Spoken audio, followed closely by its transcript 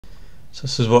So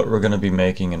this is what we're going to be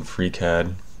making in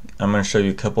FreeCAD. I'm going to show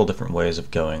you a couple different ways of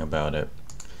going about it.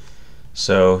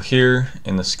 So here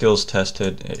in the skills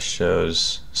tested, it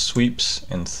shows sweeps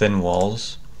and thin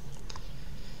walls.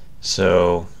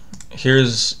 So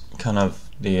here's kind of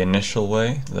the initial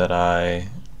way that I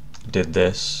did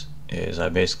this. Is I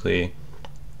basically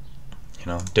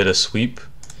did a sweep.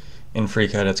 In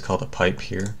FreeCAD it's called a pipe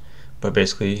here, but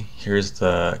basically here's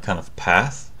the kind of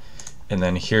path, and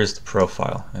then here's the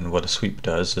profile. And what a sweep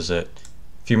does is if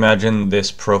you imagine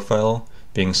this profile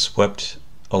being swept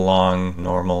along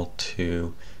normal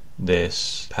to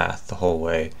this path the whole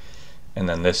way, and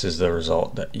then this is the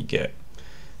result that you get.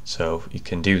 So you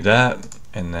can do that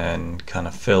and then kind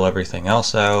of fill everything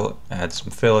else out, add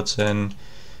some fillets in,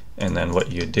 and then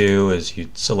what you do is you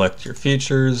select your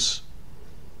features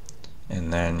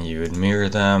and then you would mirror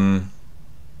them,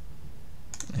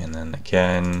 and then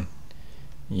again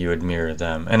you would mirror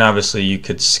them. And obviously you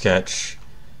could sketch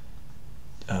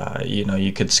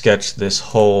you could sketch this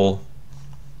whole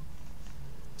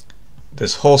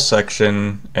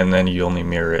section and then you only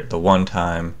mirror it the one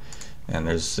time, and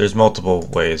there's multiple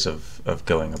ways of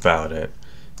going about it,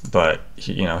 but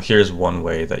here's one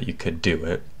way that you could do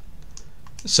it.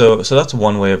 So that's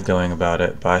one way of going about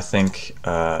it, but I think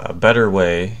a better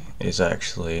way is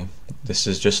actually, this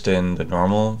is just in the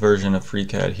normal version of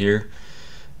FreeCAD here,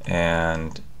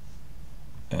 and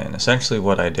essentially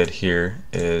what I did here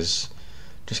is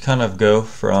just kind of go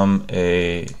from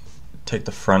take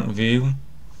the front view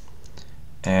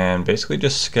and basically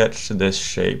just sketch this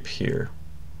shape here.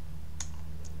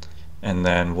 And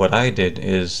then what I did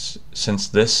is, since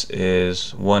this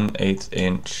is 1/8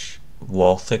 inch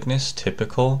wall thickness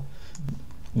typical,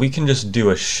 we can just do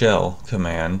a shell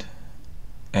command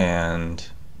and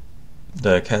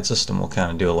the CAD system will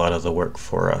kind of do a lot of the work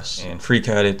for us. In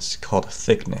FreeCAD it's called a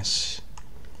thickness.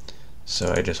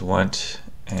 So I just went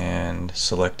and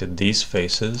selected these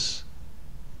faces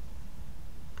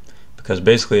because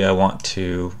basically I want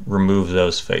to remove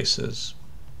those faces.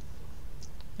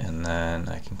 And then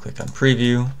I can click on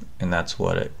preview, and that's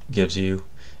what it gives you.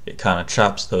 It kind of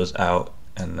chops those out,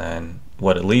 and then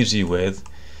what it leaves you with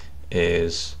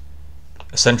is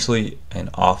essentially an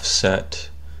offset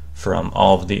from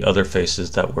all of the other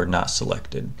faces that were not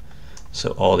selected.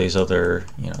 So all these other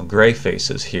gray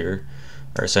faces here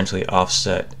are essentially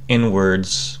offset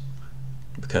inwards,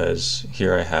 because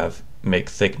here I have make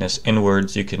thickness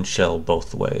inwards. You can shell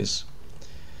both ways,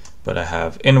 but I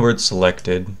have inward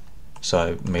selected, so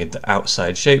I made the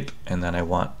outside shape, and then I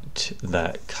want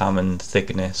that common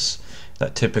thickness,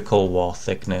 that typical wall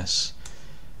thickness,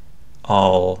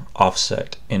 all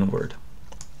offset inward.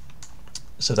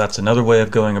 So that's another way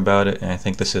of going about it, and I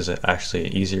think this is actually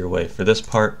an easier way for this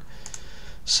part.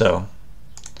 So,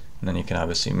 and then you can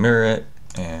obviously mirror it,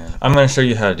 and I'm going to show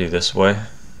you how to do this way.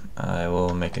 I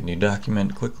will make a new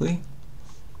document quickly.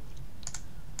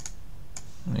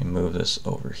 Let me move this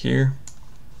over here.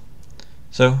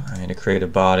 So I need to create a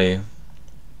body.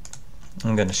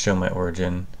 I'm going to show my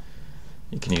origin.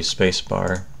 You can use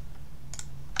spacebar,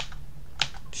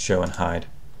 show and hide.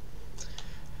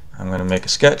 I'm going to make a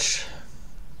sketch.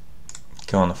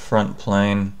 Go on the front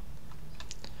plane.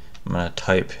 I'm going to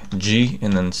type G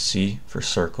and then C for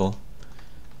circle.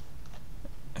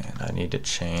 And I need to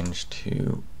change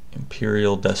to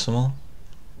imperial decimal.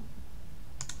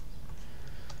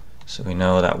 So we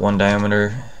know that one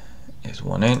diameter is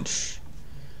 1 inch.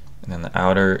 And then the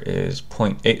outer is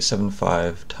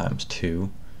 0.875 times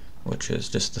 2, which is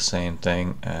just the same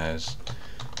thing as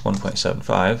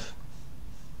 1.75.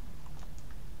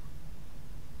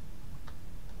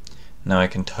 Now I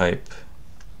can type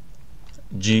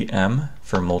GM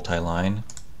for multi-line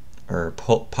or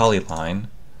polyline,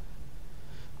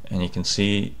 and you can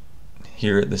see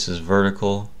here this is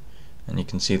vertical, and you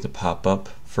can see the pop-up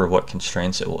for what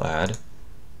constraints it will add.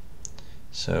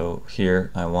 So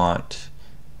here I want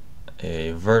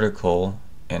a vertical,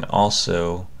 and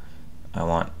also I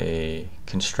want a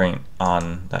constraint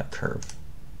on that curve.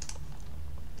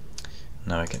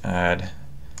 Now I can add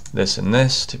this and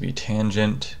this to be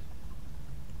tangent.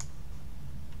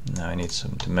 Now I need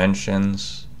some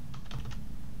dimensions.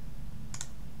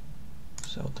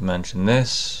 So I'll dimension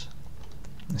this.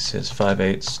 This is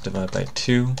 5/8 divided by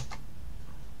 2.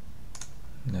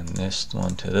 And then this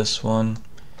one to this one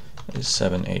is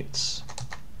 7/8.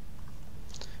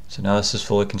 So now this is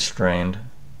fully constrained,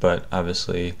 but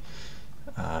obviously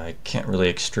I can't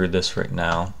really extrude this right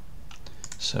now.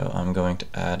 So I'm going to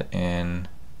add in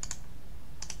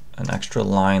an extra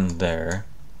line there.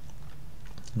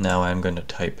 Now I'm going to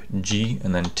type G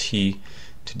and then T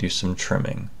to do some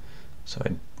trimming. So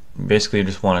I basically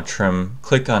just want to trim,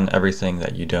 click on everything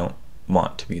that you don't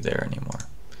want to be there anymore.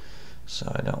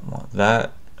 So I don't want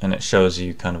that, and it shows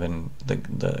you kind of in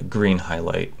the green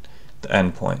highlight the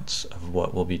endpoints of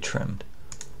what will be trimmed.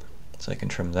 So I can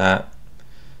trim that,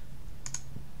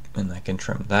 and I can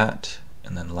trim that,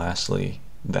 and then lastly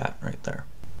that right there.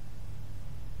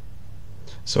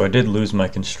 So I did lose my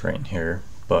constraint here,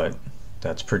 but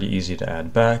that's pretty easy to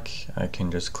add back. I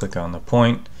can just click on the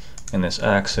point in this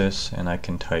axis and I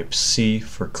can type C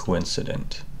for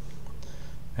coincident,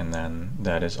 and then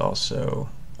that is also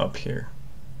up here.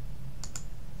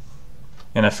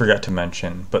 And I forgot to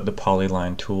mention, but the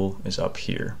polyline tool is up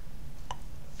here.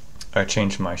 I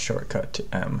changed my shortcut to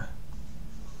M.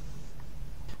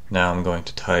 Now I'm going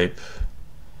to type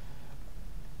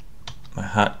my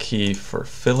hotkey for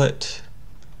fillet,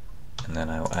 and then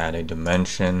I'll add a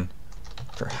dimension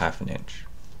for 1/2 inch.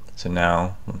 So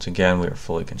now, once again, we are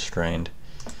fully constrained.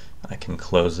 I can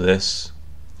close this.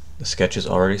 The sketch is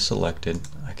already selected.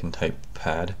 I can type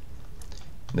pad.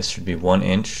 This should be 1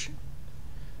 inch,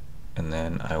 and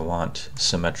then I want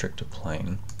symmetric to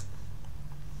plane.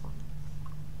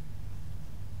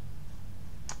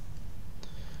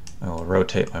 I will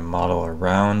rotate my model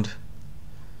around.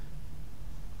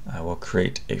 I will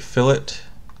create a fillet.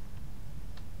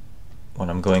 What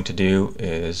I'm going to do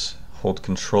is hold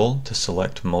Control to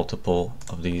select multiple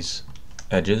of these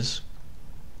edges,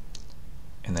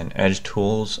 and then Edge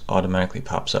Tools automatically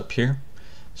pops up here.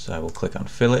 So I will click on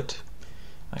Fillet.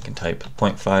 I can type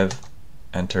 0.5,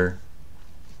 enter.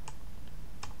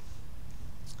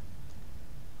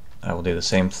 I will do the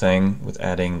same thing with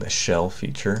adding the shell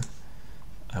feature.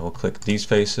 I will click these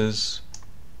faces,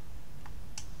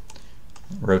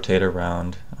 rotate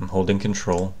around. I'm holding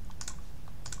Control,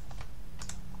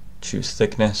 choose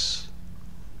thickness,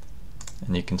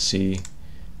 and you can see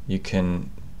you can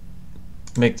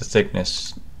make the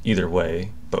thickness either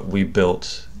way, but we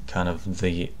built kind of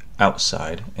the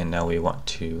outside, and now we want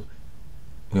to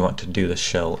do the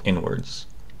shell inwards.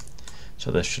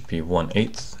 So this should be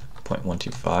 1/8,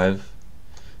 0.125,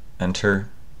 enter.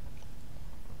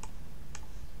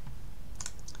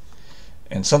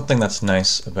 And something that's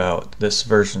nice about this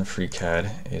version of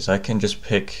FreeCAD is I can just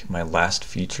pick my last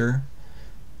feature,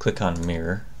 click on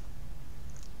mirror,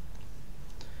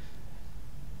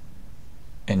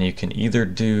 and you can either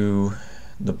do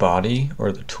the body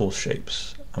or the tool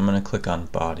shapes. I'm going to click on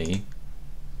body,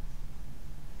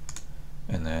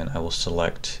 and then I will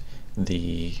select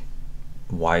the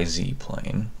YZ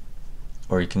plane,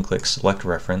 or you can click select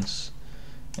reference,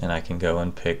 and I can go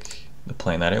and pick the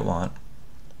plane that I want.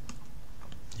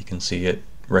 You can see it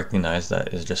recognize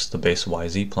that is just the base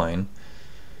YZ plane,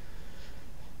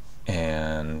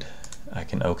 and I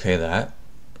can OK that.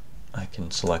 I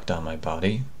can select on my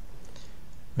body,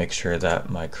 make sure that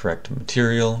my correct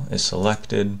material is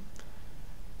selected.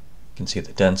 You can see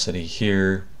the density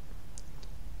here.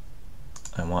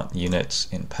 I want units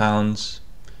in pounds,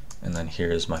 and then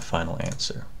here is my final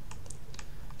answer.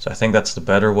 So I think that's the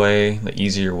better way, the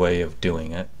easier way of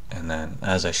doing it. And then,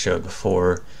 as I showed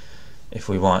before, if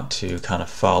we want to kind of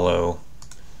follow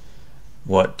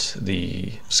what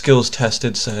the skills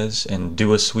tested says and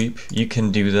do a sweep, you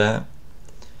can do that.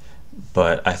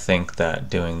 But I think that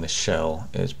doing the shell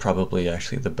is probably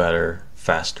actually the better,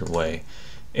 faster way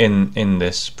in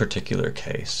this particular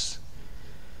case.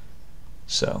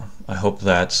 So I hope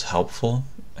that's helpful,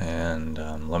 and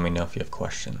let me know if you have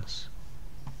questions.